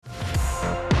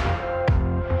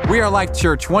We are Life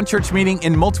Church, one church meeting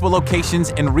in multiple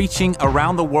locations and reaching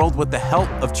around the world with the help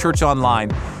of Church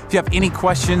Online. If you have any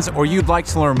questions or you'd like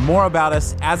to learn more about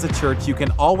us as a church, you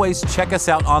can always check us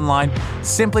out online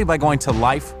simply by going to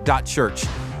life.church.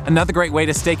 Another great way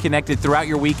to stay connected throughout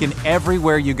your week and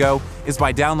everywhere you go is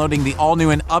by downloading the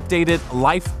all-new and updated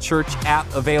Life Church app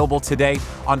available today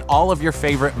on all of your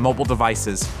favorite mobile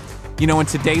devices. You know, in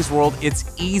today's world,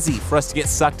 it's easy for us to get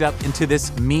sucked up into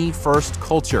this me-first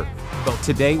culture. But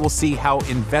today we'll see how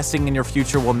investing in your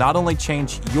future will not only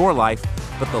change your life,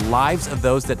 but the lives of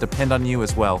those that depend on you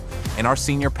as well. And our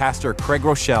senior pastor, Craig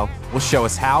Rochelle, will show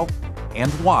us how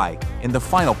and why in the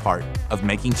final part of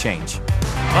Making Change.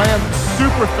 I am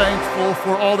super thankful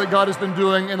for all that God has been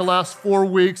doing in the last 4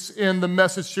 weeks in the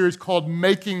message series called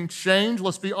Making Change.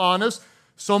 Let's be honest,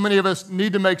 so many of us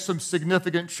need to make some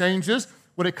significant changes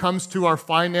when it comes to our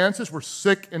finances. We're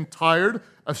sick and tired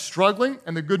of struggling,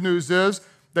 and the good news is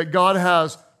that God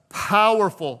has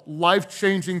powerful,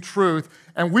 life-changing truth,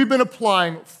 and we've been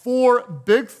applying 4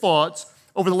 big thoughts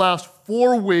over the last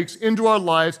 4 weeks into our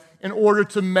lives in order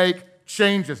to make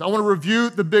changes. I want to review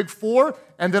the big 4,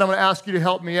 and then I'm going to ask you to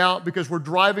help me out because we're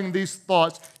driving these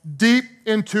thoughts deep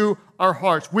into our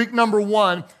hearts. Week number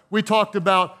 1, we talked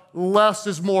about less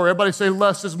is more. Everybody say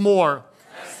less is more.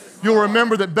 You'll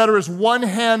remember that better is 1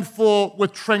 handful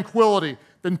with tranquility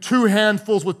than 2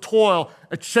 handfuls with toil,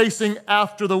 a chasing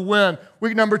after the wind.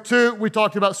 Week number 2, we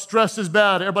talked about stress is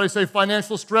bad. Everybody say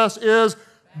financial stress is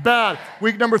bad.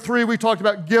 Week number 3, we talked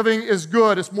about giving is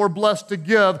good. It's more blessed to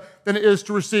give than it is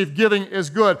to receive. Giving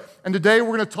is good. And today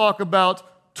we're going to talk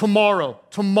about tomorrow.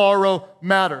 Tomorrow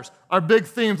matters. Our big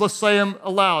themes, let's say them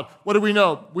aloud. What do we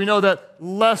know? We know that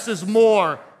less is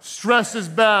more, stress is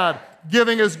bad,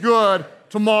 giving is good,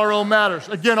 tomorrow matters.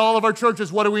 Again, all of our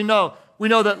churches, what do we know? We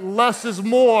know that less is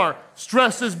more,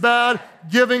 stress is bad,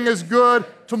 giving is good,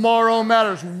 tomorrow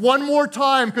matters. One more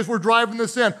time, because we're driving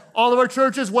this in. All of our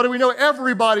churches, what do we know?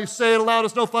 Everybody say it aloud,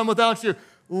 it's no fun without you.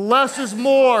 Less is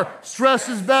more, stress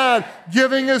is bad,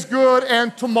 giving is good,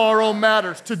 and tomorrow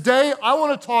matters. Today, I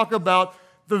want to talk about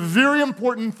the very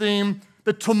important theme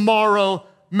that tomorrow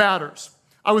matters.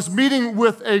 I was meeting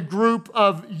with a group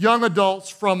of young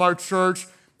adults from our church,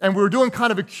 and we were doing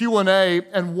kind of a Q&A,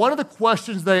 and one of the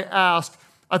questions they asked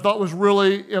I thought was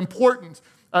really important.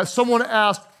 Someone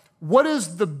asked, what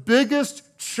is the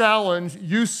biggest challenge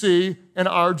you see in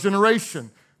our generation?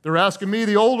 They're asking me,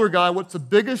 the older guy, what's the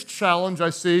biggest challenge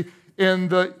I see in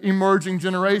the emerging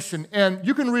generation? And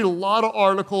you can read a lot of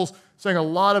articles saying a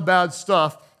lot of bad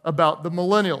stuff about the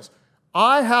millennials.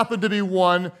 I happen to be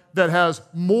one that has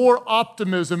more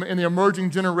optimism in the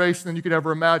emerging generation than you could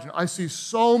ever imagine. I see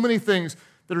so many things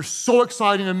that are so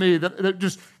exciting to me that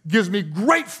just gives me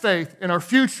great faith in our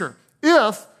future.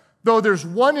 Though there's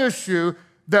one issue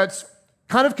that's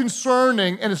kind of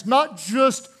concerning, and it's not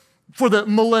just for the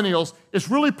millennials, it's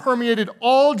really permeated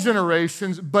all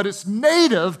generations, but it's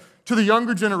native to the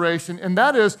younger generation, and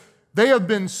that is they have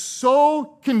been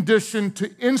so conditioned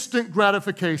to instant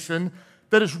gratification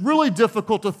that it's really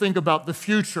difficult to think about the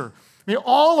future. I mean,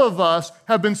 all of us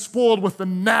have been spoiled with the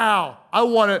now. I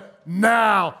want it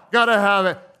now. Gotta have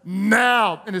it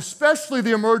now. And especially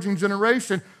the emerging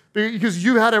generation, because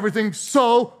you had everything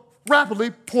so rapidly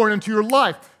poured into your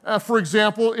life. For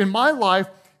example, in my life,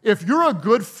 if you're a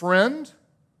good friend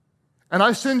and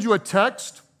I send you a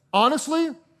text,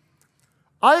 honestly,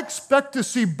 I expect to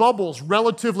see bubbles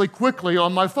relatively quickly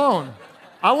on my phone.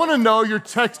 I want to know you're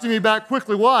texting me back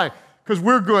quickly. Why? Because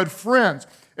we're good friends.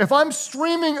 If I'm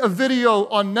streaming a video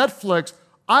on Netflix,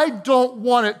 I don't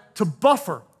want it to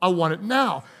buffer. I want it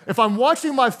now. If I'm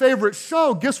watching my favorite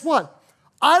show, guess what?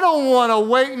 I don't want to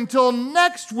wait until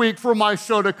next week for my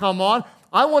show to come on.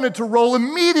 I want it to roll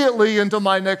immediately into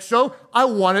my next show. I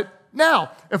want it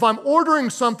now. If I'm ordering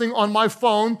something on my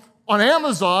phone on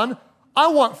Amazon, I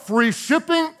want free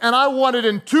shipping and I want it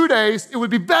in 2 days. It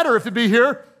would be better if it'd be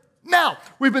here now.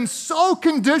 We've been so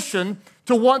conditioned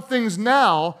to want things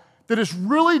now that it's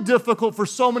really difficult for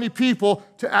so many people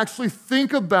to actually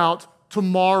think about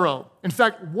tomorrow. In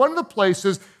fact, one of the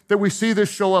places that we see this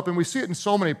show up, and we see it in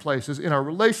so many places, in our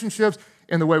relationships,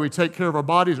 in the way we take care of our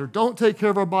bodies or don't take care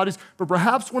of our bodies, but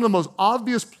perhaps one of the most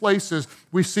obvious places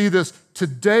we see this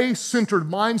today-centered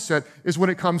mindset is when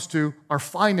it comes to our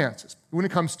finances, when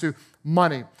it comes to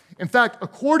money. In fact,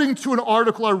 according to an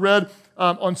article I read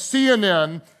on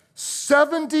CNN,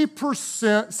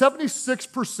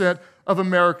 76% of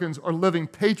Americans are living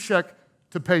paycheck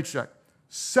to paycheck.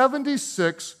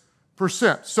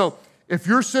 76%. So if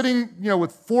you're sitting,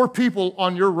 with 4 people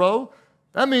on your row,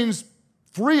 that means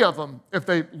 3 of them, if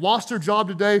they lost their job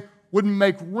today, wouldn't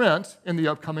make rent in the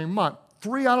upcoming month.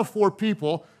 3 out of 4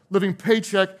 people living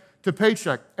paycheck to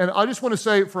paycheck. And I just want to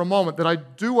say for a moment that I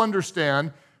do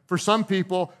understand for some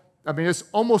people, I mean, it's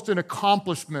almost an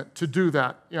accomplishment to do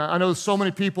that. You know, I know so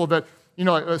many people that, you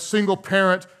know, a single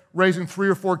parent raising 3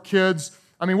 or 4 kids,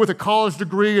 I mean, with a college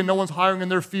degree and no one's hiring in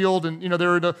their field and, you know,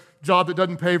 they're in a job that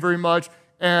doesn't pay very much,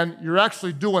 and you're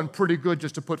actually doing pretty good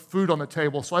just to put food on the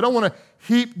table. So I don't want to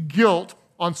heap guilt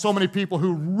on so many people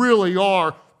who really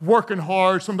are working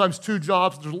hard, sometimes 2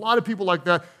 jobs. There's a lot of people like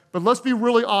that. But let's be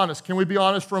really honest. Can we be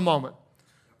honest for a moment?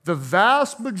 The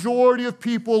vast majority of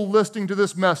people listening to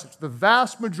this message, the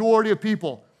vast majority of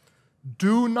people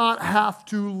do not have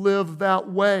to live that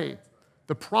way.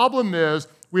 The problem is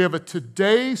we have a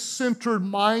today-centered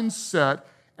mindset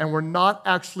and we're not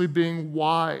actually being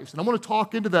wise. And I'm going to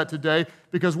talk into that today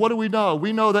because what do we know?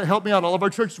 We know that, help me out, all of our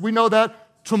churches, we know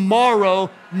that tomorrow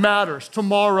matters.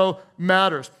 Tomorrow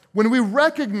matters. When we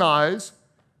recognize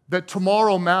that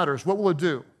tomorrow matters, what will it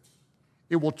do?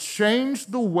 It will change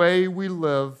the way we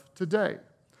live today.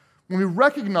 When we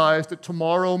recognize that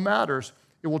tomorrow matters,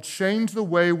 it will change the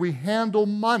way we handle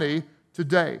money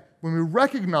today. When we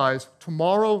recognize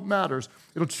tomorrow matters,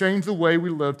 it'll change the way we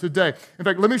live today. In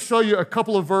fact, let me show you a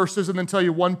couple of verses and then tell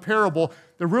you one parable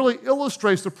that really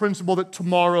illustrates the principle that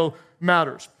tomorrow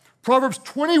matters. Proverbs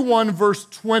 21, verse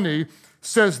 20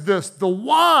 says this, "The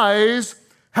wise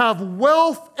have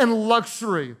wealth and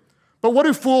luxury." But what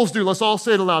do fools do? Let's all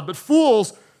say it aloud. But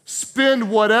fools spend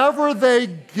whatever they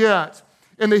get.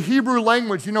 In the Hebrew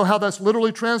language, you know how that's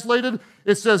literally translated?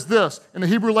 It says this. In the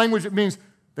Hebrew language, it means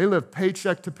they live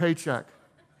paycheck to paycheck.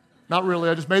 Not really,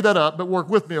 I just made that up, but work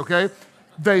with me, okay?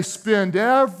 They spend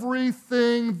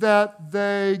everything that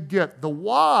they get. The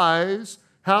wise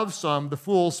have some, the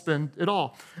fools spend it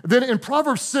all. Then in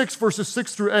Proverbs 6, verses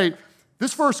 6 through 8,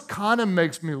 this verse kind of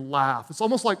makes me laugh. It's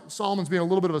almost like Solomon's being a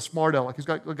little bit of a smart aleck. He's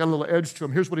got a little edge to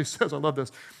him. Here's what he says. I love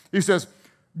this. He says,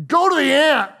 "Go to the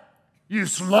ant, you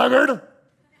sluggard."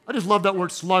 I just love that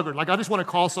word sluggard. Like I just want to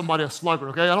call somebody a sluggard,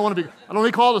 okay? I don't want to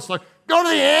be called a sluggard. "Go to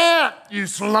the ant, you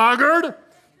sluggard.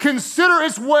 Consider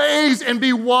its ways and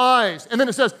be wise." And then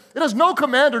it says, it has no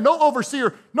commander, no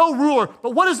overseer, no ruler.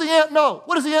 But what does the ant know?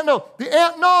 What does the ant know? The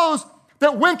ant knows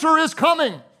that winter is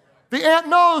coming. The ant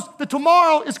knows that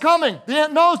tomorrow is coming. The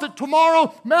ant knows that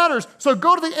tomorrow matters. So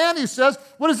go to the ant, he says.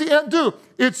 What does the ant do?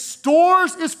 It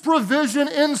stores its provision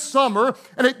in summer,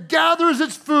 and it gathers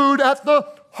its food at the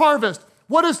harvest.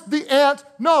 What does the ant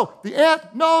know? The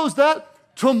ant knows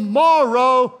that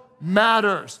tomorrow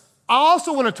matters. I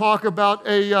also want to talk about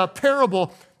a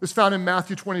parable that's found in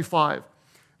Matthew 25.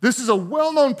 This is a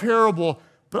well-known parable,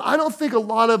 but I don't think a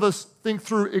lot of us think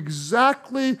through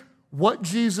exactly what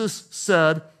Jesus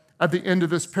said at the end of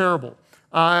this parable.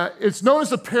 It's known as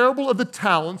the parable of the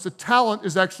talents. A talent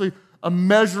is actually a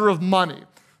measure of money.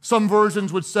 Some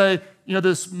versions would say, you know,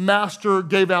 this master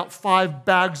gave out 5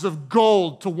 bags of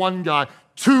gold to one guy,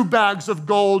 2 bags of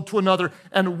gold to another,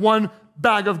 and 1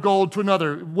 bag of gold to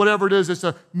another. Whatever it is, it's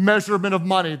a measurement of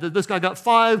money. This guy got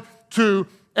 5, 2,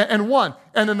 and 1.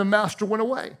 And then the master went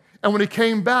away. And when he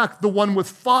came back, the one with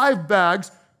 5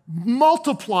 bags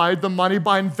multiplied the money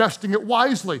by investing it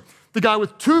wisely. The guy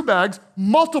with 2 bags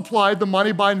multiplied the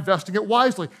money by investing it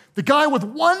wisely. The guy with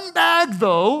 1 bag,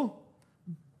 though,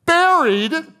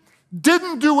 buried it,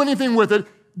 didn't do anything with it,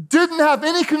 didn't have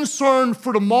any concern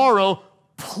for tomorrow,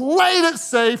 played it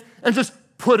safe, and just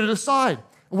put it aside.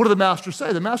 And what did the master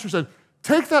say? The master said,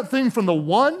 "Take that thing from the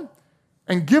one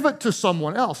and give it to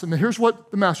someone else." And here's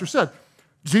what the master said.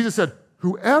 Jesus said,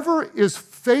 "Whoever is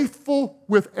faithful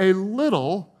with a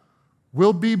little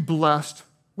will be blessed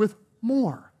with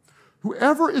more."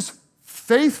 Whoever is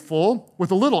faithful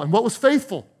with a little. And what was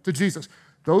faithful to Jesus?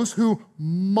 Those who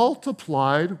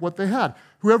multiplied what they had.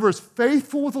 Whoever is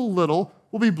faithful with a little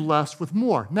will be blessed with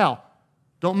more. Now,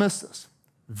 don't miss this.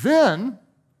 Then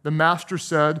the master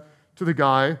said to the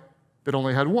guy that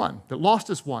only had 1, that lost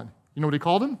his 1, you know what he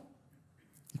called him?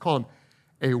 He called him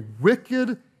a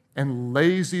wicked and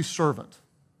lazy servant.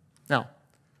 Now,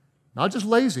 not just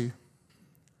lazy,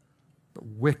 but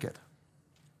wicked.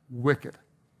 Wicked.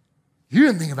 You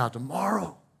didn't think about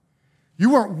tomorrow.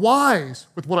 You weren't wise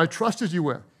with what I trusted you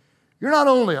with. You're not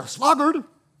only a sluggard,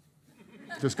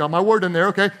 just got my word in there,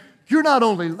 okay? You're not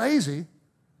only lazy,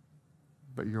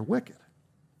 but you're wicked.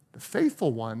 The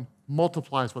faithful one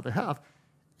multiplies what they have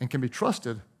and can be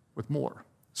trusted with more.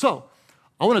 So,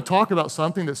 I want to talk about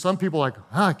something that some people are like,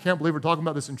 I can't believe we're talking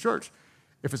about this in church.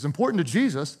 If it's important to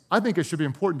Jesus, I think it should be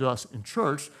important to us in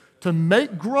church to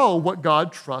make grow what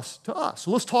God trusts to us.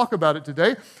 So let's talk about it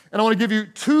today. And I want to give you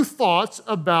 2 thoughts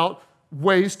about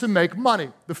ways to make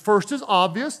money. The first is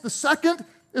obvious. The second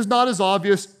is not as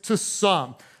obvious to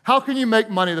some. How can you make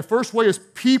money? The first way is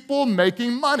people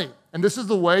making money. And this is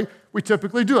the way we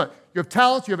typically do it. You have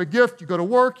talents, you have a gift, you go to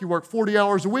work, you work 40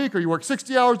 hours a week, or you work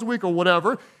 60 hours a week, or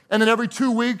whatever, and then every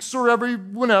 2 weeks or every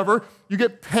whenever, you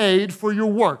get paid for your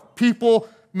work. People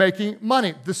making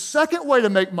money. The second way to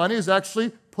make money is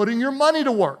actually putting your money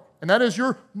to work, and that is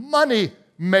your money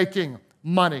making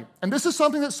money. And this is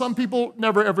something that some people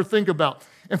never ever think about.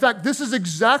 In fact, this is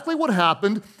exactly what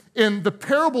happened in the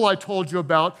parable I told you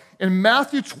about. In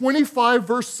Matthew 25,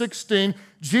 verse 16,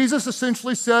 Jesus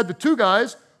essentially said the two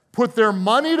guys put their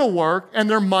money to work and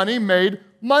their money made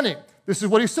money. This is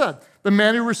what he said. The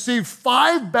man who received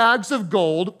 5 bags of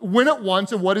gold went at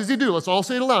once, and what does he do? Let's all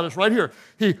say it aloud. It's right here.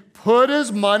 He put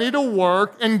his money to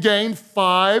work and gained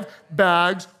 5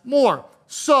 bags more.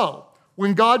 So,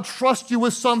 when God trusts you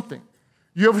with something,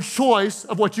 you have a choice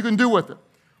of what you can do with it.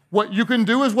 What you can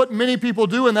do is what many people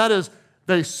do, and that is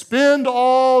they spend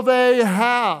all they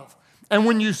have. And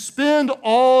when you spend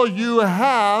all you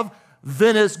have,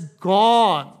 then it's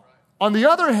gone. On the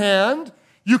other hand,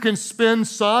 you can spend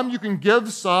some, you can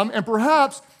give some, and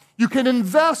perhaps you can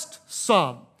invest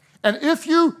some. And if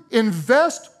you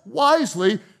invest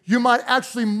wisely, you might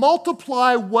actually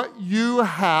multiply what you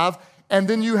have, and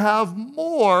then you have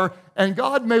more. And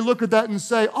God may look at that and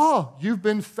say, oh, you've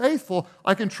been faithful.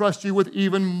 I can trust you with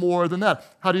even more than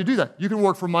that. How do you do that? You can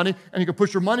work for money, and you can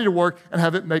put your money to work and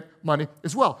have it make money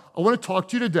as well. I want to talk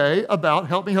to you today about,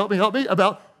 help me,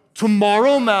 about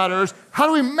tomorrow matters. How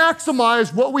do we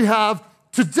maximize what we have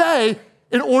today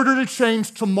in order to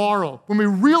change tomorrow? When we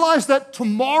realize that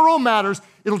tomorrow matters,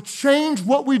 it'll change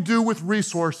what we do with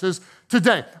resources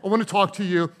today. I want to talk to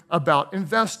you about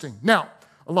investing. Now,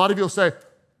 a lot of you will say,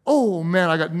 oh man,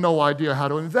 I got no idea how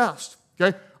to invest,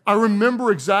 okay? I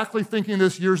remember exactly thinking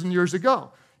this years and years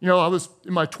ago. You know, I was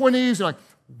in my 20s and like,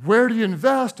 where do you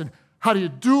invest and how do you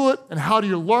do it and how do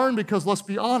you learn? Because let's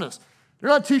be honest, you're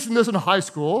not teaching this in high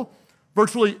school.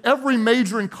 Virtually every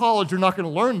major in college, you're not going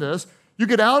to learn this. You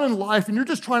get out in life and you're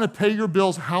just trying to pay your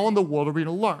bills. How in the world are we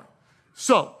going to learn?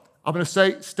 So I'm going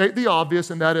to state the obvious,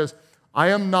 and that is, I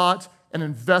am not an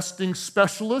investing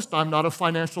specialist. I'm not a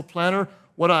financial planner.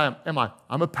 What am I?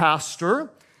 I'm a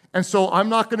pastor. And so I'm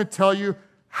not going to tell you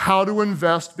how to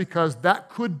invest because that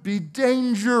could be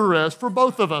dangerous for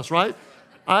both of us, right?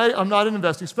 I'm not an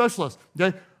investing specialist,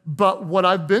 okay? But what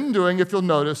I've been doing, if you'll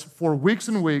notice, for weeks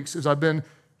and weeks is I've been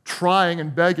trying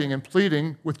and begging and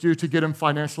pleading with you to get in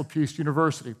Financial Peace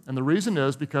University. And the reason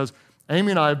is because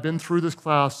Amy and I have been through this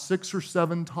class 6 or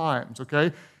 7 times,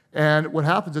 okay? And what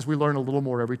happens is we learn a little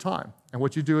more every time. And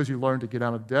what you do is you learn to get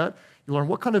out of debt. You learn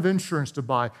what kind of insurance to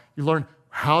buy. You learn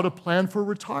how to plan for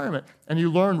retirement. And you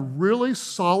learn really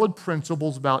solid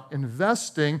principles about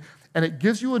investing. And it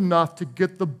gives you enough to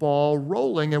get the ball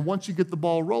rolling. And once you get the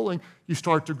ball rolling, you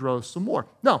start to grow some more.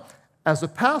 Now, as a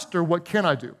pastor, what can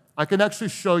I do? I can actually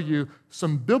show you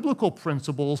some biblical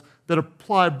principles that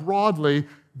apply broadly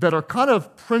that are kind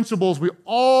of principles we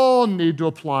all need to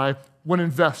apply when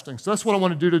investing. So that's what I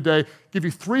want to do today, give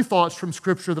you 3 thoughts from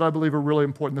Scripture that I believe are really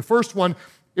important. The first one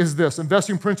is this,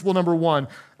 investing principle number 1.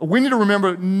 We need to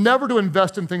remember never to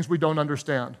invest in things we don't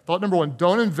understand. Thought number 1,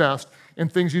 don't invest in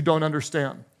things you don't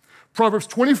understand. Proverbs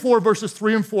 24, verses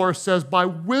 3 and 4 says, by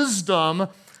wisdom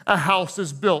a house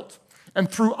is built, and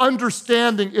through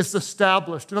understanding it's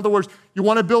established. In other words, you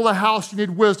want to build a house, you need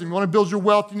wisdom. You want to build your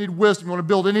wealth, you need wisdom. You want to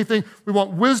build anything, we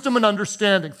want wisdom and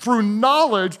understanding. Through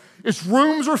knowledge, its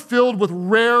rooms are filled with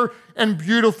rare and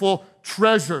beautiful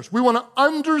treasures. We want to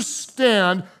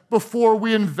understand before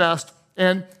we invest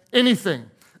in anything.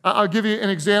 I'll give you an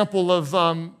example of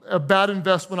a bad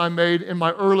investment I made in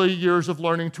my early years of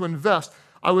learning to invest.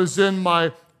 I was in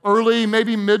my early,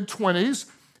 maybe mid-20s,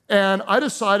 and I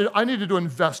decided I needed to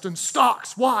invest in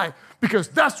stocks. Why? Because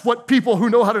that's what people who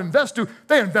know how to invest do.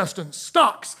 They invest in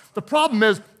stocks. The problem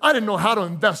is I didn't know how to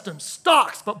invest in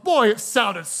stocks, but boy, it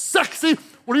sounded sexy.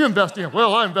 What are you investing in?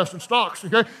 Well, I invest in stocks,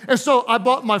 okay? And so I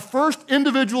bought my first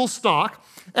individual stock,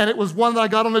 and it was one that I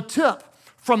got on a tip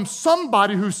from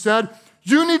somebody who said,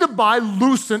 you need to buy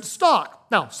Lucent stock.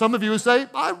 Now, some of you would say,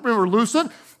 I remember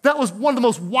Lucent. That was one of the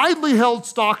most widely held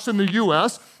stocks in the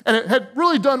U.S., and it had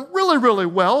really done really, really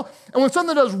well. And when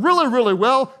something does really, really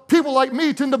well, people like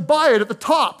me tend to buy it at the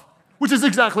top, which is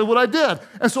exactly what I did.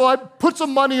 And so I put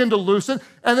some money into Lucent,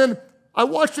 and then I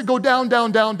watched it go down,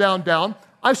 down, down, down, down.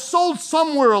 I sold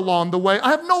somewhere along the way. I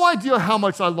have no idea how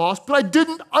much I lost, but I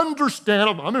didn't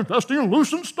understand. I'm investing in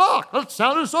Lucent stock. That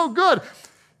sounded so good.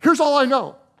 Here's all I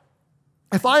know.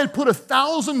 If I had put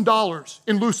 $1,000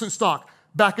 in Lucent stock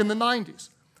back in the 90s,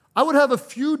 I would have a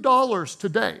few dollars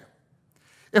today.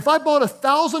 If I bought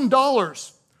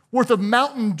 $1,000 worth of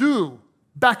Mountain Dew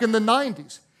back in the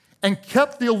 90s and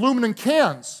kept the aluminum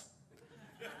cans,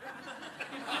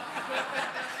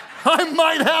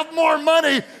 might have more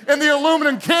money in the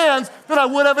aluminum cans than I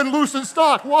would have in Lucent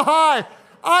stock. Why?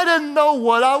 I didn't know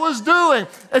what I was doing.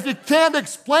 If you can't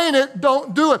explain it,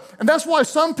 don't do it. And that's why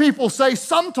some people say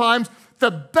sometimes the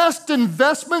best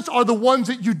investments are the ones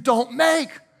that you don't make.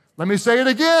 Let me say it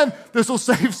again. This will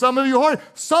save some of you heart.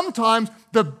 Sometimes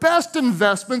the best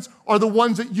investments are the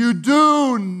ones that you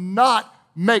do not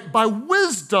make. By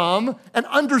wisdom and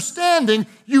understanding,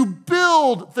 you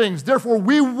build things. Therefore,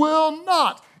 we will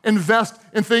not invest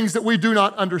in things that we do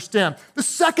not understand. The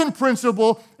second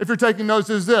principle, if you're taking notes,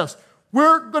 is this.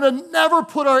 We're going to never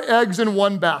put our eggs in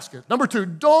one basket. Number two,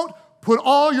 don't put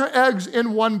all your eggs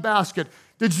in one basket.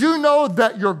 Did you know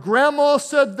that your grandma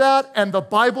said that and the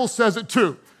Bible says it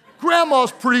too?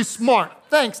 Grandma's pretty smart.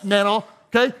 Thanks, Nana.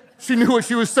 Okay? She knew what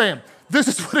she was saying. This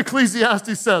is what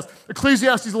Ecclesiastes says.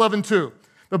 Ecclesiastes 11:2.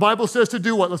 The Bible says to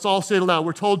do what? Let's all say it aloud.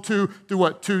 We're told to do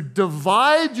what? To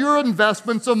divide your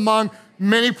investments among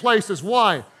many places.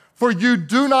 Why? For you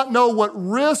do not know what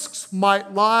risks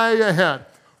might lie ahead.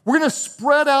 We're going to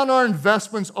spread out our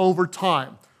investments over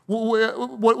time.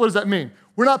 What does that mean?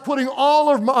 We're not putting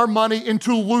all of our money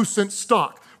into Lucent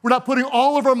stock. We're not putting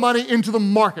all of our money into the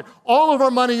market, all of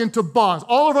our money into bonds,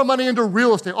 all of our money into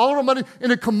real estate, all of our money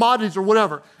into commodities or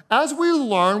whatever. As we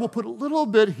learn, we'll put a little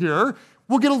bit here.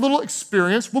 We'll get a little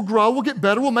experience. We'll grow. We'll get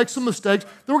better. We'll make some mistakes.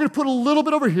 Then we're going to put a little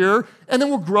bit over here, and then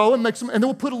we'll grow and make some, and then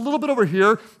we'll put a little bit over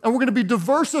here, and we're going to be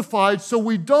diversified so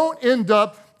we don't end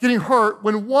up getting hurt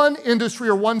when one industry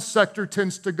or one sector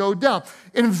tends to go down.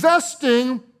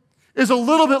 Investing is a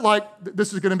little bit like,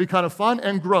 this is going to be kind of fun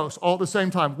and gross all at the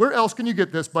same time. Where else can you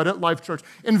get this but at Life Church?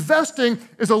 Investing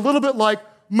is a little bit like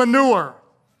manure.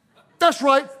 That's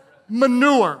right,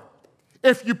 manure.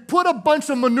 If you put a bunch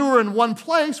of manure in one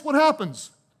place, what happens?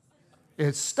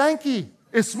 It's stanky.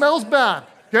 It smells bad,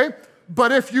 okay?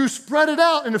 But if you spread it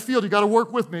out in the field, you got to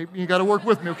work with me. You got to work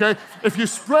with me, okay? If you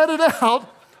spread it out,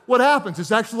 what happens?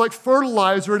 It's actually like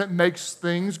fertilizer and it makes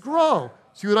things grow.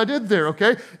 See what I did there,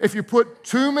 okay? If you put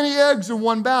too many eggs in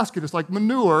one basket, it's like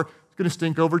manure, it's going to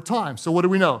stink over time. So what do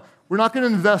we know? We're not going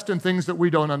to invest in things that we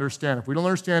don't understand. If we don't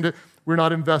understand it, we're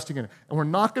not investing in it. And we're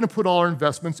not going to put all our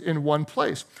investments in one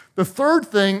place. The third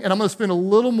thing, and I'm going to spend a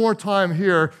little more time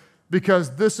here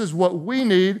because this is what we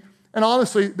need, and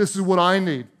honestly, this is what I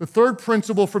need. The third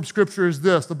principle from Scripture is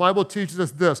this. The Bible teaches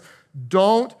us this.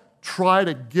 Don't try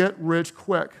to get rich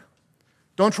quick.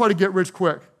 Don't try to get rich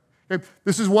quick. Okay?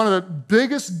 This is one of the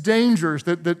biggest dangers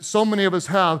that so many of us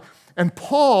have. And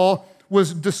Paul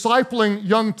was discipling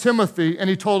young Timothy, and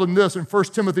he told him this in 1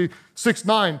 Timothy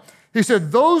 6:9. He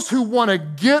said, those who want to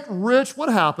get rich, what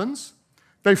happens?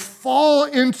 They fall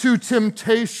into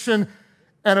temptation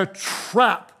and a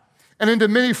trap, and into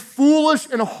many foolish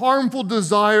and harmful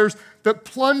desires that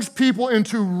plunge people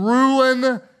into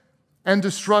ruin and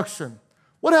destruction.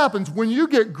 What happens when you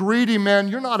get greedy, man?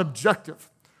 You're not objective.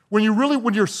 When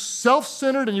you're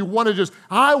self-centered and you want to just,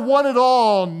 I want it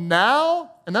all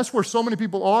now, and that's where so many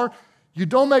people are, you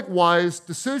don't make wise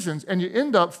decisions and you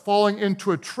end up falling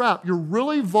into a trap. You're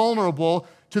really vulnerable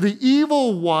to the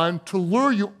evil one to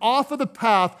lure you off of the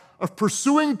path of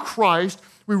pursuing Christ.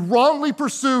 We wrongly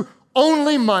pursue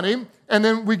only money, and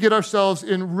then we get ourselves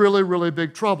in really, really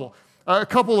big trouble. A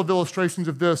couple of illustrations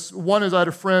of this. One is I had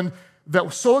a friend that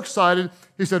was so excited.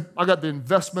 He said, I got the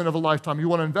investment of a lifetime. You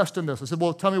want to invest in this? I said,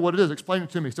 well, tell me what it is. Explain it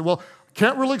to me. He said, well,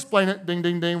 can't really explain it. Ding,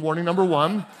 ding, ding. Warning number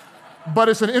one. But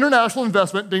it's an international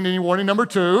investment. Ding, ding, ding. Warning number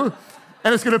two.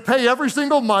 And it's going to pay every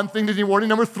single month. Ding, ding, ding. Warning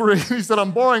number three. He said,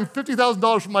 I'm borrowing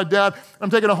 $50,000 from my dad. I'm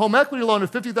taking a home equity loan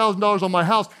of $50,000 on my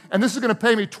house. And this is going to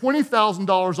pay me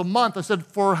 $20,000 a month. I said,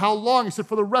 for how long? He said,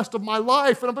 for the rest of my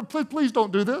life. And I'm like, please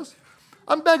don't do this.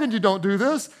 I'm begging you, don't do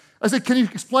this. I said, can you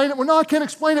explain it? Well, no, I can't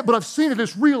explain it, but I've seen it.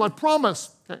 It's real, I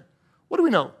promise. Okay, what do we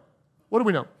know? What do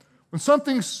we know? When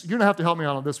something's, you're going to have to help me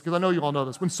out on this because I know you all know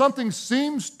this. When something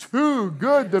seems too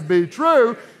good to be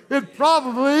true, it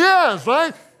probably is,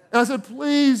 right? And I said,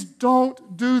 please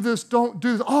don't do this, don't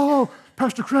do this. Oh,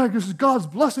 Pastor Craig, this is God's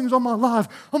blessings on my life.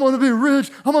 I'm going to be rich.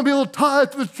 I'm going to be able to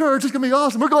tithe to the church. It's going to be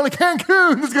awesome. We're going to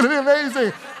Cancun. It's going to be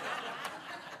amazing.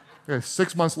 Okay,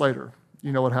 6 months later,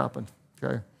 you know what happened,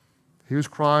 okay? He was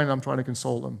crying, I'm trying to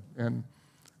console him. And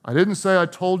I didn't say I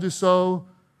told you so,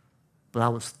 but I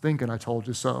was thinking I told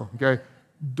you so, okay?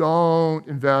 Don't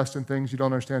invest in things you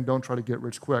don't understand. Don't try to get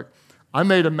rich quick. I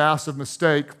made a massive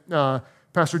mistake.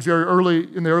 Pastor Jerry,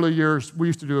 in the early years, we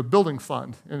used to do a building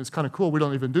fund, and it's kind of cool. We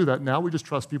don't even do that now. We just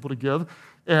trust people to give.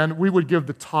 And we would give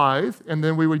the tithe, and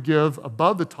then we would give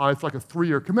above the tithe like a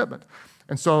 3-year commitment.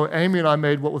 And so Amy and I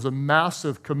made what was a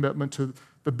massive commitment to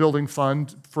the building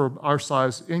fund for our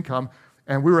size income,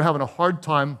 and we were having a hard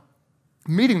time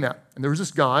meeting that. And there was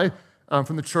this guy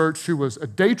from the church who was a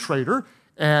day trader,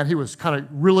 and he was kind of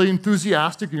really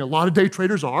enthusiastic. A lot of day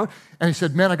traders are. And he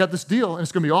said, man, I got this deal, and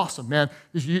it's going to be awesome, man.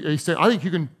 He said, I think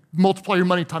you can multiply your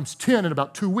money times 10 in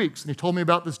about 2 weeks. And he told me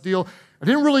about this deal. I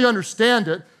didn't really understand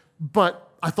it, but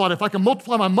I thought if I can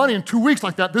multiply my money in 2 weeks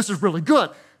like that, this is really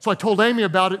good. So I told Amy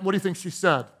about it, and what do you think she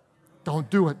said? Don't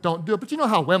do it, don't do it. But you know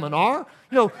how women are.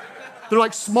 They're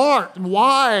like smart and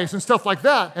wise and stuff like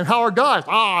that. And how are guys?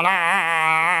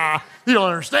 You don't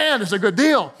understand, it's a good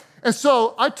deal. And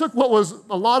so I took what was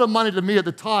a lot of money to me at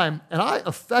the time, and I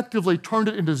effectively turned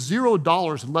it into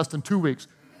 $0 in less than 2 weeks.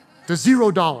 To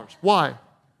 $0. Why?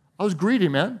 I was greedy,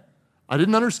 man. I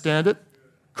didn't understand it,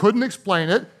 couldn't explain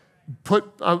it.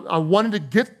 I wanted to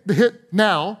get the hit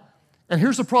now. And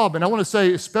here's the problem, and I want to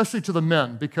say especially to the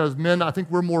men, because men, I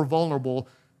think we're more vulnerable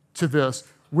to this.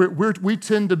 We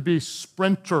tend to be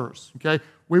sprinters, okay?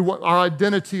 Our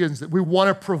identity is that we want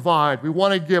to provide, we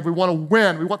want to give, we want to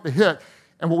win, we want the hit.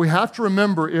 And what we have to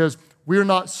remember is we are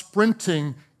not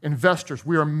sprinting investors.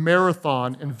 We are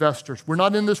marathon investors. We're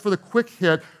not in this for the quick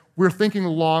hit. We're thinking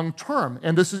long term.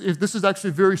 And this is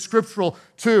actually very scriptural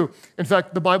too. In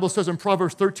fact, the Bible says in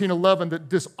Proverbs 13:11 that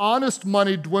dishonest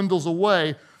money dwindles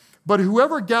away, but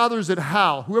whoever gathers it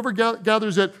how? Whoever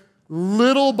gathers it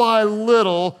little by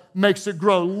little makes it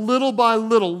grow. Little by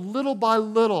little, little by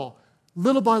little,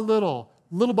 little by little,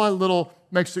 little by little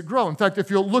makes it grow. In fact,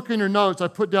 if you'll look in your notes, I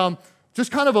put down just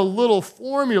kind of a little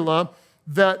formula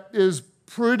that is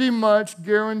pretty much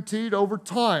guaranteed over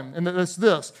time. And that's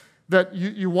this, that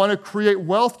you want to create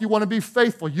wealth, you want to be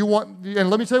faithful. And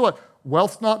let me tell you what,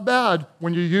 wealth's not bad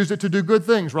when you use it to do good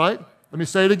things, right? Let me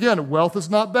say it again, wealth is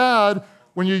not bad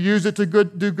when you use it to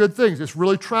do good things. It's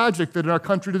really tragic that in our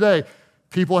country today,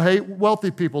 people hate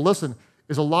wealthy people. Listen,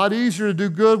 it's a lot easier to do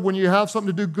good when you have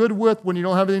something to do good with, when you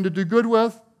don't have anything to do good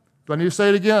with. Do I need to say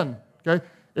it again? Okay?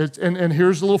 And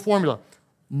here's the little formula.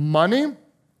 Money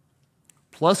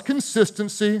plus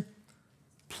consistency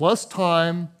plus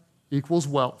time equals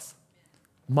wealth.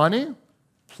 Money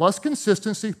plus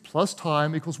consistency plus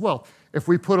time equals wealth. If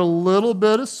we put a little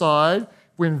bit aside,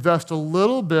 we invest a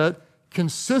little bit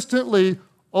consistently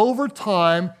over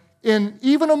time in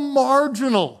even a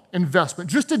marginal investment,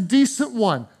 just a decent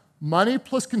one, money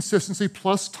plus consistency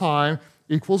plus time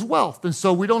equals wealth. And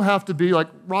so we don't have to be like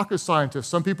rocket scientists.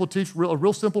 Some people teach a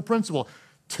real simple principle,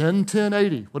 10, 10,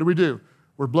 80. What do?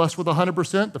 We're blessed with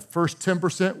 100%. The first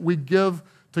 10% we give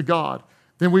to God.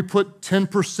 Then we put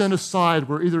 10% aside.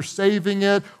 We're either saving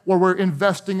it or we're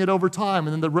investing it over time.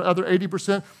 And then the other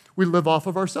 80% we live off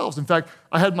of ourselves. In fact,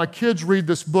 I had my kids read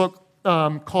this book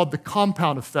called The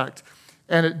Compound Effect.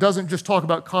 And it doesn't just talk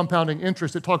about compounding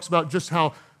interest. It talks about just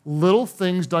how little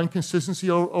things done consistently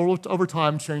over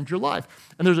time change your life.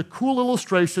 And there's a cool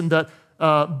illustration that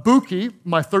Buki,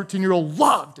 my 13-year-old,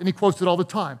 loved, and he quotes it all the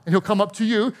time. And he'll come up to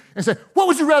you and say, what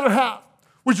would you rather have?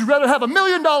 Would you rather have $1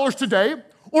 million today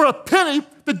or a penny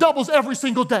that doubles every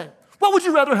single day? What would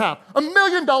you rather have? $1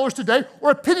 million today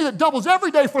or a penny that doubles every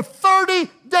day for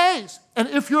 30 days? And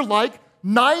if you're like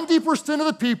 90% of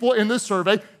the people in this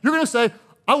survey, you're going to say,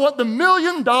 I want the $1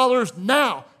 million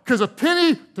now. Because a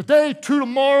penny today, 2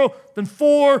 tomorrow, then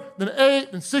 4, then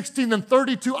 8, then 16, then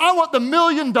 32. I want the $1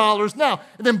 million now.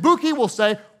 And then Buki will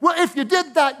say, well, if you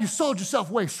did that, you sold yourself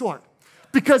way short.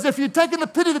 Because if you'd taken the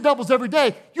penny that doubles every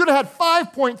day, you'd have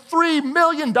had $5.3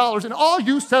 million, and all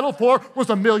you settled for was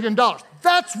 $1 million.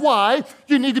 That's why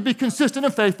you need to be consistent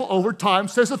and faithful over time,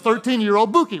 says a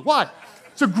 13-year-old Buki. Why?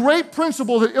 It's a great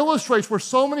principle that illustrates where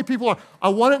so many people are. I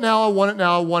want it now, I want it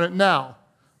now, I want it now.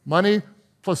 Money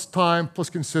plus time plus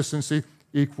consistency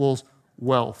equals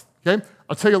wealth. Okay?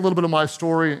 I'll tell you a little bit of my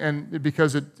story, and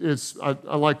because I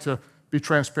like to be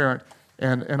transparent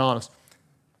and honest.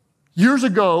 Years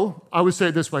ago, I would say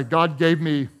it this way, God gave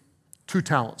me 2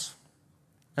 talents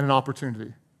and an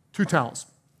opportunity. 2 talents.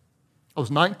 I was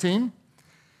 19,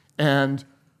 and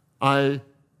I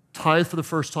tithed for the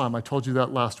first time. I told you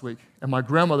that last week. And my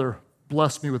grandmother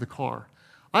blessed me with a car.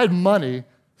 I had money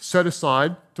set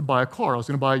aside to buy a car. I was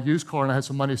going to buy a used car, and I had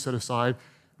some money set aside.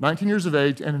 19 years of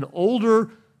age, and an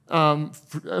older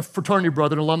fraternity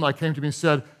brother, an alumni, came to me and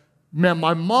said, man,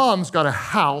 my mom's got a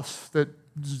house that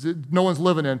no one's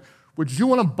living in. Would you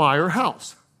want to buy her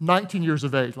house? 19 years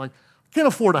of age. Like, I can't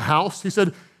afford a house. He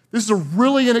said, this is a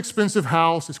really inexpensive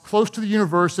house. It's close to the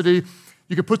university.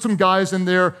 You could put some guys in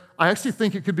there. I actually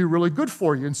think it could be really good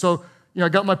for you. And so, I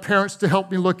got my parents to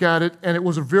help me look at it, and it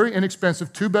was a very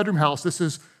inexpensive 2-bedroom house. This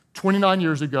is 29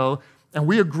 years ago, and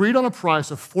we agreed on a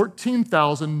price of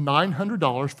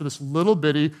 $14,900 for this little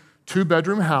bitty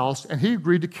 2-bedroom house, and he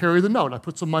agreed to carry the note. I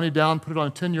put some money down, put it on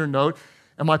a 10-year note,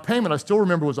 and my payment, I still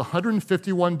remember, was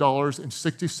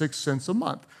 $151.66 a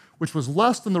month, which was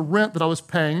less than the rent that I was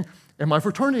paying in my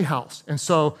fraternity house. And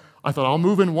so I thought, I'll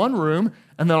move in one room,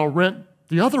 and then I'll rent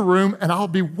the other room, and I'll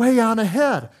be way out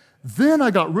ahead. Then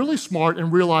I got really smart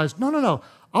and realized, no.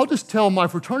 I'll just tell my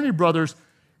fraternity brothers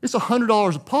it's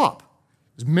 $100 a pop.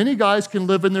 As many guys can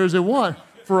live in there as they want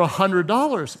for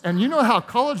 $100. And you know how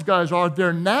college guys are,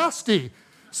 they're nasty.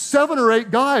 7 or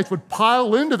 8 guys would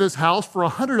pile into this house for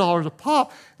 $100 a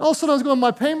pop. And all of a sudden I was going,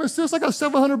 my payment's this, I got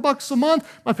 $700 a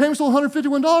month, my payment's still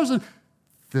 $151, and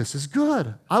this is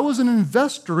good. I was an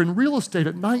investor in real estate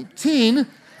at 19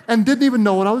 and didn't even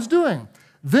know what I was doing.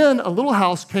 Then a little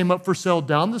house came up for sale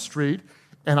down the street,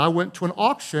 and I went to an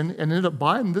auction and ended up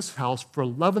buying this house for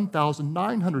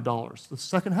 $11,900, the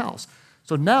second house.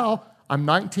 So now I'm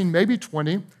 19, maybe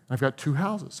 20, and I've got 2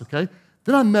 houses, okay?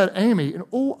 Then I met Amy, and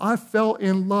I fell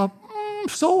in love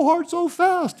so hard, so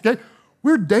fast, okay?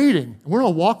 We're dating, and we're on a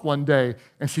walk one day,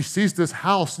 and she sees this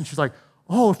house, and she's like,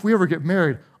 if we ever get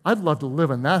married, I'd love to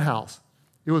live in that house.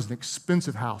 It was an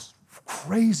expensive house,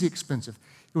 crazy expensive.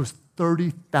 It was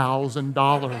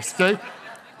 $30,000, okay?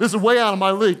 This is way out of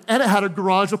my league, and it had a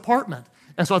garage apartment.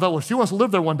 And so I thought, she wants to live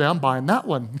there one day, I'm buying that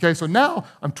one, okay? So now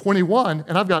I'm 21,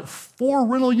 and I've got 4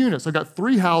 rental units. I've got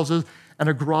 3 houses and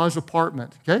a garage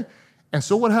apartment, okay? And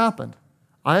so what happened?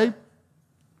 I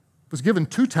was given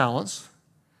 2 talents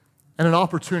and an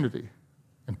opportunity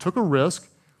and took a risk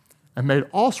and made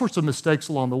all sorts of mistakes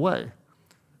along the way.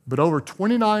 But over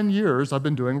 29 years, I've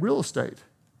been doing real estate.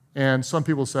 And some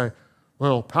people say,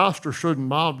 well, pastor shouldn't,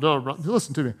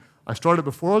 listen to me. I started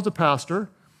before I was a pastor,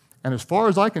 and as far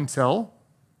as I can tell,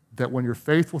 that when you're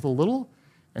faithful with a little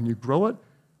and you grow it,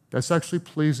 that's actually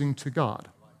pleasing to God,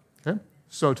 okay?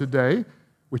 So today,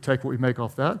 we take what we make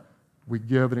off that, we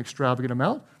give an extravagant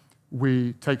amount,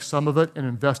 we take some of it and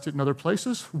invest it in other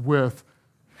places with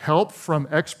help from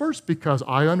experts because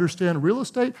I understand real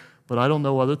estate, but I don't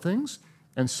know other things.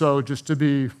 And so just to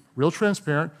be real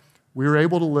transparent, we were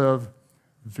able to live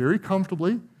very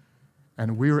comfortably,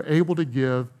 and we were able to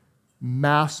give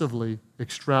massively,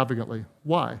 extravagantly.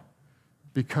 Why?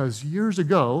 Because years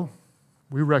ago,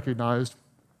 we recognized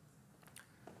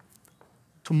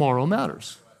tomorrow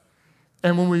matters.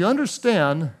 And when we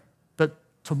understand that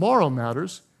tomorrow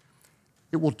matters,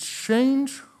 it will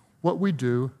change what we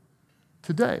do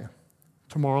today.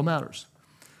 Tomorrow matters.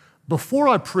 Before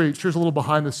I preach, here's a little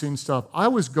behind-the-scenes stuff. I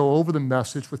always go over the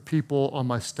message with people on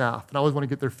my staff, and I always want to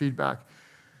get their feedback.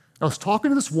 I was talking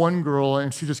to this one girl,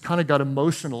 and she just kind of got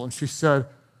emotional, and she said,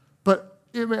 but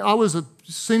I was a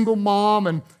single mom,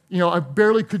 and I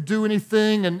barely could do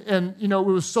anything, and it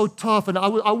was so tough, and I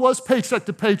was paycheck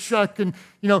to paycheck, and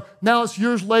now it's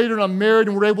years later, and I'm married,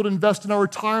 and we're able to invest in our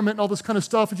retirement and all this kind of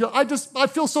stuff, and I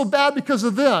feel so bad because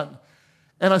of then.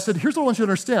 And I said, here's what I want you to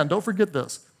understand. Don't forget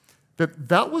this,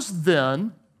 that was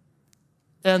then,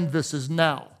 and this is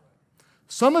now.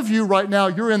 Some of you right now,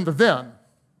 you're in the then.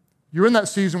 You're in that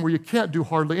season where you can't do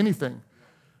hardly anything.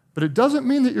 But it doesn't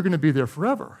mean that you're going to be there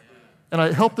forever. And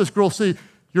I helped this girl see,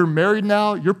 you're married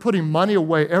now, you're putting money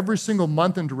away every single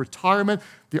month into retirement.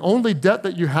 The only debt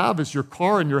that you have is your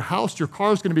car and your house. Your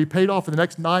car is going to be paid off in the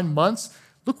next 9 months.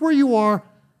 Look where you are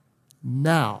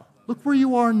now. Look where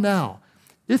you are now.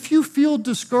 If you feel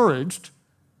discouraged,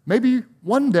 maybe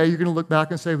one day you're going to look back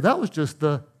and say, that was just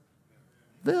the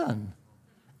then.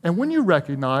 And when you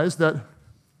recognize that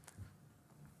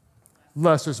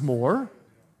less is more,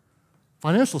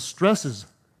 financial stress is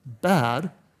bad,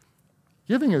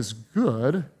 giving is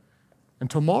good, and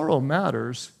tomorrow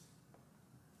matters,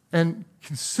 and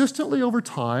consistently over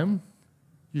time,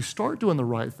 you start doing the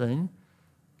right thing,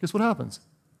 guess what happens?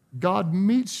 God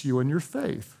meets you in your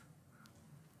faith.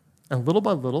 And little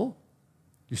by little,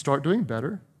 you start doing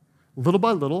better. Little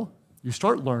by little, you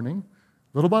start learning.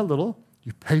 Little by little,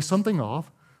 you pay something off.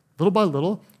 Little by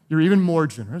little, you're even more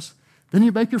generous. Then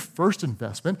you make your first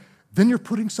investment. Then you're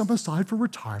putting some aside for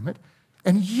retirement.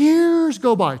 And years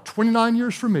go by, 29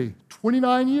 years for me,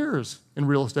 29 years in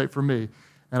real estate for me.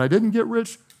 And I didn't get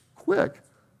rich quick,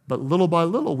 but little by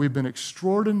little, we've been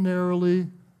extraordinarily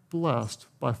blessed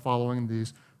by following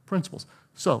these principles.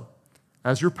 So,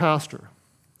 as your pastor,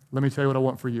 let me tell you what I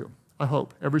want for you. I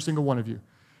hope every single one of you,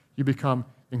 you become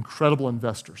incredible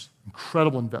investors,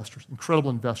 incredible investors, incredible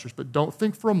investors. But don't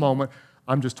think for a moment,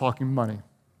 I'm just talking money.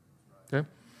 Okay?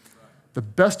 The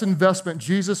best investment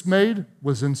Jesus made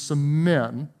was in some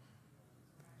men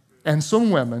and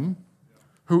some women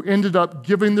who ended up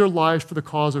giving their lives for the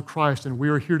cause of Christ, and we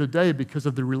are here today because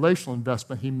of the relational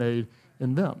investment he made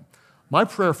in them. My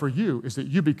prayer for you is that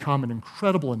you become an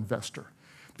incredible investor,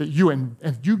 that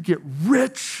you get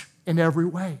rich in every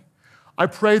way. I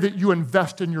pray that you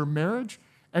invest in your marriage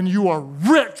and you are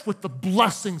rich with the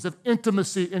blessings of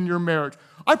intimacy in your marriage.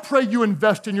 I pray you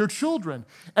invest in your children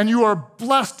and you are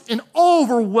blessed and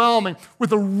overwhelming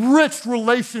with a rich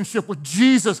relationship with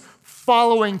Jesus,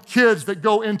 following kids that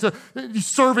go into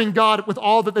serving God with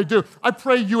all that they do. I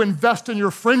pray you invest in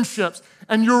your friendships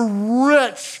and you're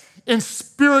rich in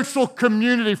spiritual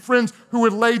community, friends who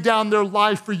would lay down their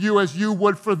life for you as you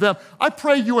would for them. I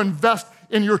pray you invest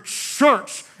in your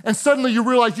church and suddenly you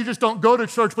realize you just don't go to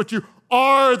church, but you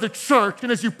are the church.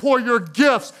 And as you pour your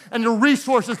gifts and your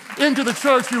resources into the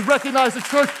church, you recognize the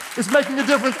church is making a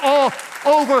difference all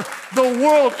over the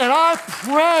world. And I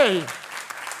pray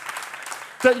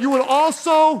that you would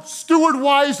also steward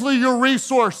wisely your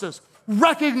resources,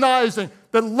 recognizing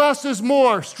that less is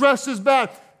more, stress is bad,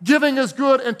 giving is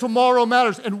good, and tomorrow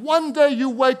matters. And one day you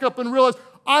wake up and realize,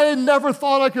 I had never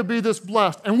thought I could be this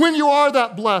blessed. And when you are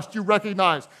that blessed, you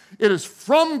recognize it is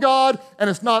from God and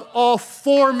it's not all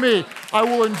for me. I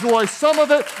will enjoy some of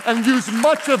it and use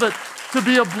much of it to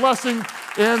be a blessing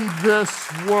in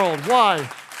this world. Why?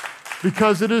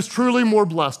 Because it is truly more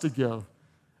blessed to give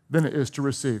than it is to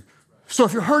receive. So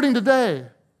if you're hurting today,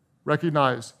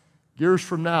 recognize years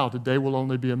from now, today will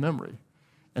only be a memory.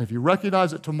 And if you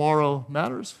recognize that tomorrow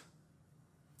matters,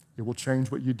 it will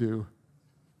change what you do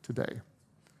today.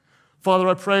 Father,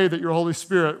 I pray that your Holy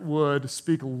Spirit would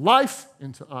speak life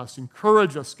into us,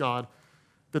 encourage us, God,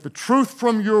 that the truth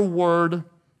from your word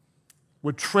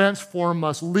would transform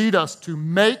us, lead us to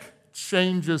make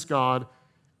changes, God,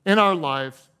 in our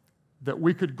life, that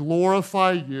we could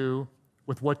glorify you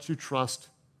with what you trust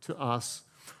to us.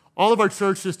 All of our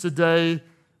churches today,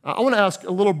 I want to ask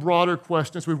a little broader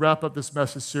question as we wrap up this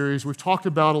message series. We've talked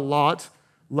about a lot,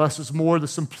 less is more, the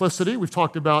simplicity. We've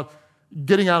talked about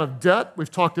getting out of debt.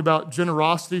 We've talked about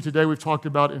generosity. Today we've talked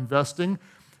about investing.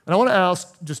 And I want to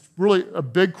ask just really a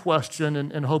big question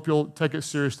and hope you'll take it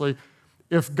seriously.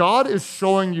 If God is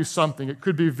showing you something, it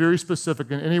could be very specific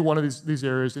in any one of these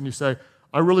areas, and you say,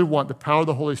 I really want the power of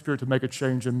the Holy Spirit to make a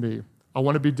change in me. I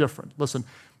want to be different. Listen,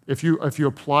 if you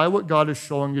apply what God is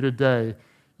showing you today,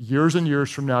 years and years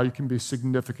from now, you can be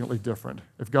significantly different.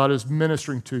 If God is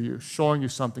ministering to you, showing you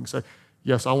something, say,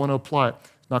 yes, I want to apply it.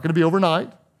 It's not going to be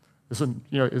overnight. Listen,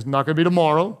 it's not going to be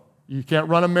tomorrow. You can't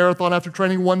run a marathon after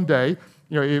training one day.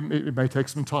 It may take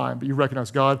some time, but you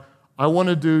recognize, God, I want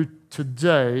to do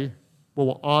today what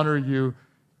will honor you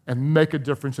and make a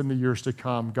difference in the years to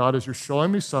come. God, as you're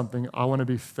showing me something, I want to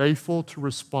be faithful to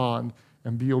respond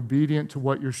and be obedient to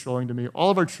what you're showing to me.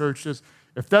 All of our churches,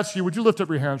 if that's you, would you lift up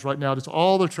your hands right now? Does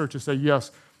all the churches say,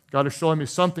 yes, God is showing me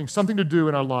something to do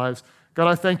in our lives. God,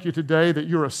 I thank you today that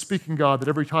you're a speaking God, that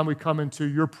every time we come into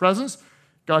your presence,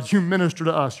 God, you minister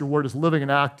to us. Your word is living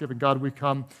and active, and God, we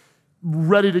come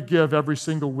ready to give every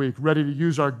single week, ready to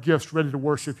use our gifts, ready to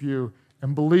worship you,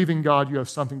 and believing, God, you have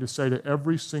something to say to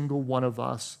every single one of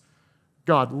us.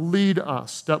 God, lead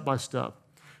us step by step.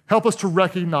 Help us to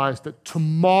recognize that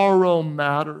tomorrow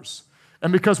matters.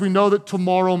 And because we know that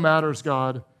tomorrow matters,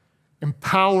 God,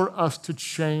 empower us to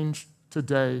change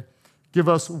today. Give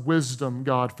us wisdom,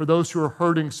 God. For those who are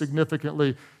hurting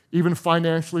significantly, even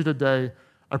financially today,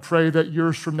 I pray that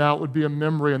years from now it would be a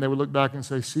memory and they would look back and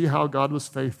say, see how God was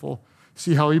faithful.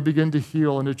 See how he began to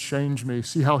heal and to change me.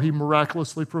 See how he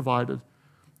miraculously provided.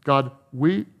 God,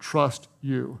 we trust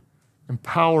you.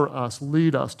 Empower us,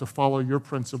 lead us to follow your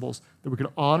principles, that we can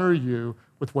honor you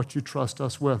with what you trust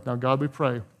us with. Now, God, we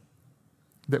pray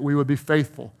that we would be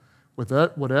faithful with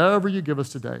that, whatever you give us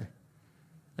today.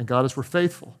 And God, as we're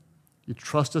faithful, you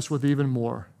trust us with even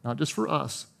more, not just for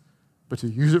us, but to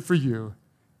use it for you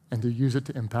and to use it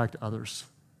to impact others.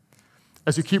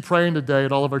 As you keep praying today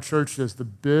at all of our churches, the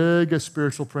biggest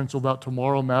spiritual principle about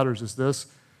tomorrow matters is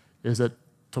that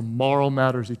tomorrow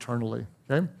matters eternally,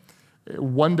 okay?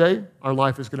 One day, our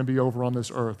life is going to be over on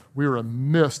this earth. We are a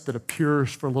mist that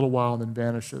appears for a little while and then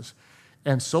vanishes.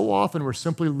 And so often, we're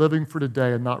simply living for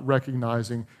today and not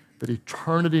recognizing that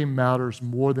eternity matters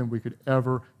more than we could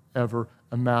ever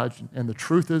imagine. And the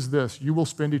truth is this: you will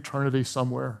spend eternity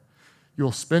somewhere. You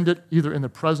will spend it either in the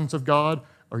presence of God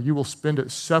or you will spend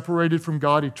it separated from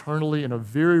God eternally in a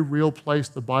very real place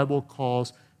the Bible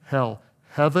calls hell.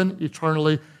 Heaven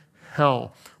eternally,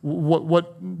 hell.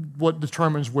 What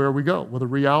determines where we go? Well, the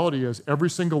reality is every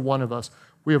single one of us,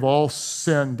 we have all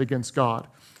sinned against God.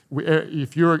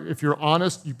 If you're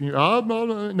honest,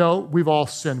 no, we've all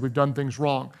sinned. We've done things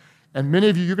wrong. And many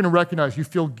of you, you're going to recognize you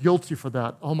feel guilty for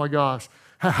that. Oh my gosh,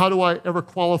 how do I ever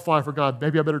qualify for God?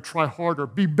 Maybe I better try harder,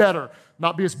 be better,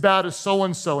 not be as bad as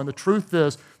so-and-so. And the truth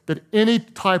is that any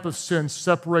type of sin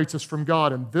separates us from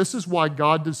God. And this is why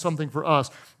God did something for us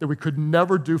that we could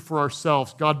never do for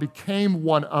ourselves. God became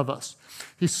one of us.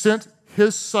 He sent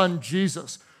his son,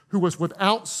 Jesus, who was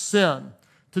without sin,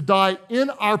 to die in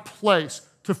our place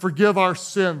to forgive our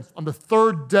sins. On the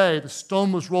third day, the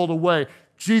stone was rolled away.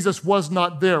 Jesus was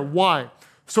not there. Why?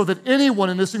 So that anyone,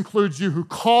 and this includes you, who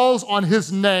calls on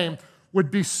his name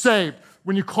would be saved.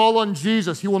 When you call on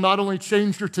Jesus, he will not only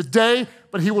change your today,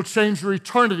 but he will change your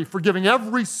eternity. Forgiving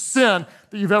every sin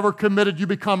that you've ever committed, you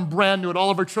become brand new. At all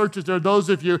of our churches, there are those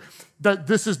of you that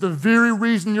this is the very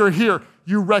reason you're here.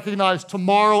 You recognize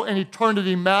tomorrow and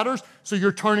eternity matters, so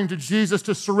you're turning to Jesus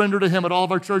to surrender to him. At all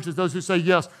of our churches, those who say,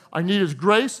 yes, I need his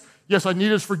grace. Yes, I need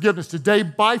his forgiveness. Today,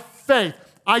 by faith,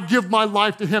 I give my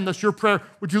life to him. That's your prayer.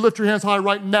 Would you lift your hands high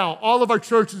right now? All of our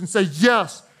churches and say,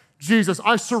 yes, Jesus,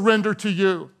 I surrender to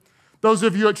you. Those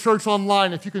of you at Church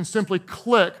Online, if you can simply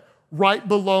click right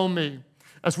below me,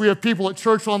 as we have people at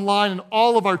Church Online and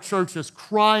all of our churches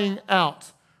crying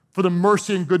out for the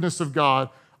mercy and goodness of God,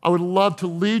 I would love to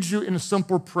lead you in a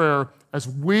simple prayer as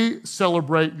we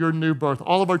celebrate your new birth.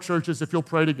 All of our churches, if you'll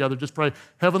pray together, just pray,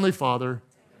 Heavenly Father,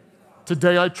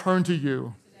 today I turn to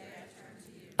you,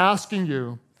 asking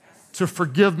you to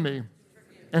forgive me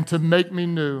and to make me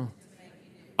new.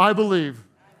 I believe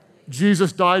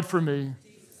Jesus died for me,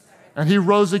 and he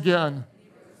rose again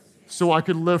so I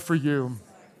could live for you.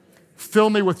 Fill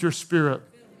me with your Spirit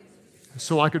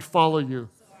so I could follow you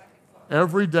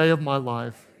every day of my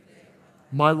life.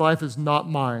 My life is not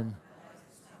mine.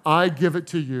 I give it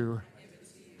to you.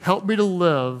 Help me to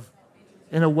live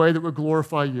in a way that would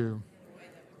glorify you.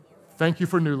 Thank you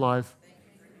for new life.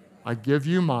 I give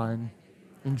you mine.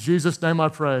 In Jesus' name I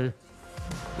pray.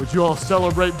 Would you all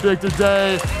celebrate big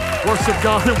today? Worship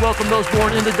God and welcome those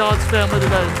born into God's family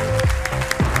today.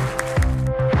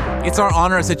 It's our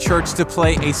honor as a church to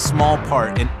play a small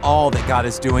part in all that God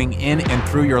is doing in and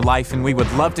through your life, and we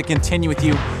would love to continue with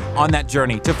you on that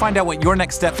journey. To find out what your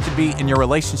next steps could be in your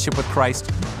relationship with Christ,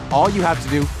 all you have to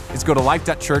do is go to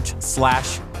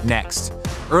life.church/next.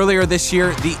 Earlier this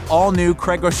year, the all-new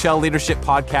Craig Groeschel Leadership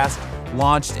Podcast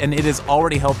launched, and it is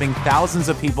already helping thousands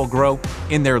of people grow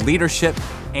in their leadership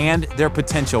and their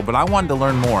potential. But I wanted to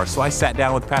learn more, so I sat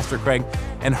down with Pastor Craig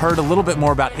and heard a little bit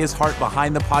more about his heart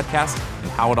behind the podcast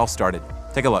and how it all started.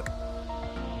 Take a look.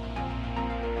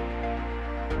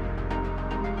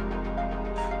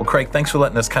 Well, Craig, thanks for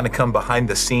letting us kind of come behind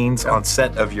the scenes on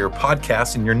set of your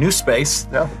podcast in your new space.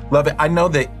 Yeah. Love it. I know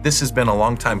that this has been a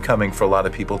long time coming for a lot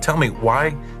of people. Tell me,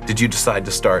 why did you decide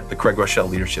to start the Craig Groeschel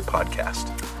Leadership Podcast?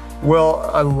 Well,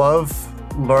 I love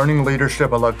learning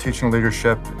leadership. I love teaching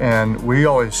leadership, and we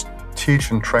always teach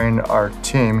and train our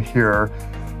team here.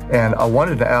 And I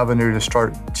wanted an avenue to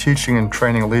start teaching and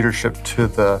training leadership to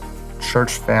the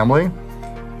church family.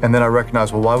 And then I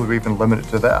recognized, well, why would we even limit it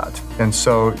to that? And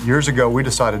so years ago, we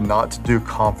decided not to do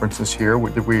conferences here.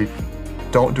 We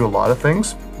don't do a lot of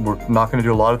things. We're not going to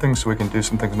do a lot of things, so we can do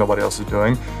some things nobody else is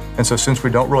doing. And so since we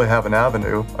don't really have an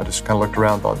avenue, I just kind of looked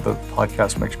around, thought the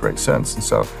podcast makes great sense. And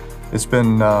so it's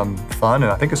been fun,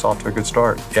 and I think it's off to a good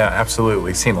start. Yeah,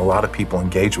 absolutely. Seen a lot of people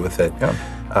engage with it. Yeah.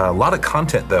 A lot of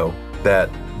content, though, that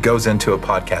goes into a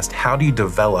podcast. How do you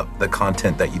develop the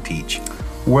content that you teach?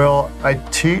 Well, I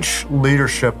teach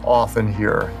leadership often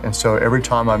here. And so every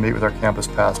time I meet with our campus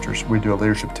pastors, we do a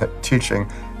leadership teaching,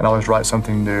 and I always write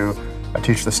something new. I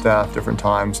teach the staff different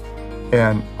times.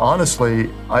 And honestly,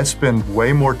 I spend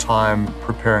way more time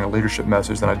preparing a leadership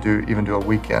message than I do a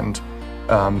weekend.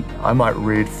 I might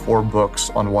read 4 books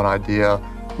on one idea,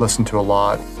 listen to a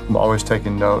lot. I'm always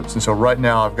taking notes. And so right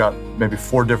now I've got maybe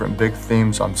 4 different big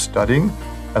themes I'm studying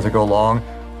as I go along.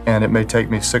 And it may take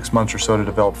me 6 months or so to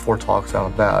develop 4 talks out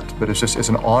of that. But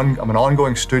I'm an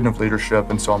ongoing student of leadership,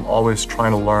 and so I'm always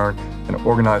trying to learn and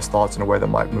organize thoughts in a way that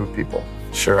might move people.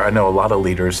 Sure, I know a lot of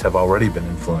leaders have already been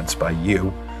influenced by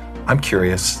you. I'm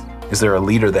curious, is there a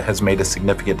leader that has made a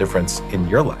significant difference in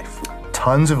your life?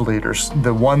 Tons of leaders.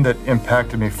 The one that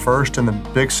impacted me first in the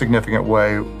big significant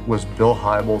way was Bill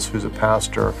Hybels, who's a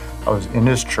pastor. I was in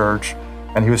his church,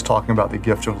 and he was talking about the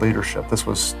gift of leadership. This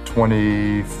was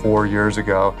 24 years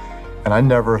ago, and I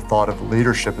never thought of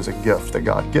leadership as a gift that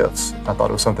God gives. I thought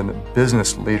it was something that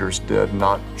business leaders did,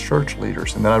 not church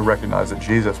leaders. And then I recognized that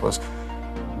Jesus was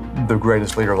the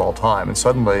greatest leader of all time. And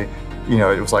suddenly,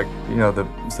 it was like,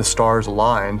 the stars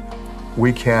aligned.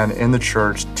 We can, in the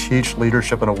church, teach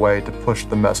leadership in a way to push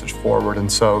the message forward. And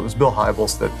so it was Bill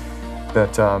Hybels that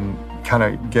kind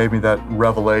of gave me that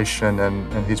revelation,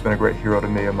 and he's been a great hero to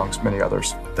me amongst many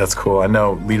others. That's cool. I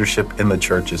know leadership in the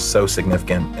church is so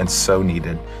significant and so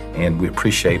needed, and we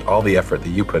appreciate all the effort that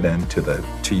you put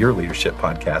into your leadership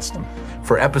podcast.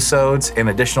 For episodes and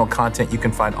additional content, you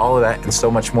can find all of that and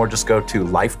so much more. Just go to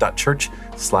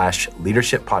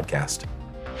life.church/leadership podcast.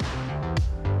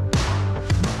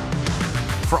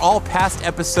 For all past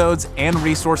episodes and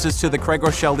resources to the Craig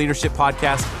Groeschel Leadership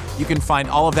Podcast, You can find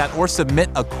all of that or submit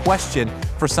a question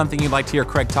for something you'd like to hear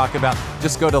Craig talk about.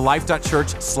 Just go to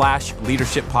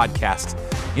life.church/leadership podcast.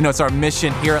 You know, it's our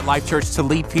mission here at Life Church to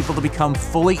lead people to become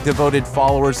fully devoted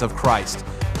followers of Christ.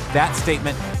 That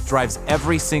statement drives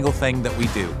every single thing that we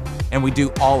do. And we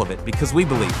do all of it because we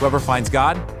believe whoever finds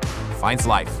God finds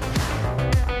life.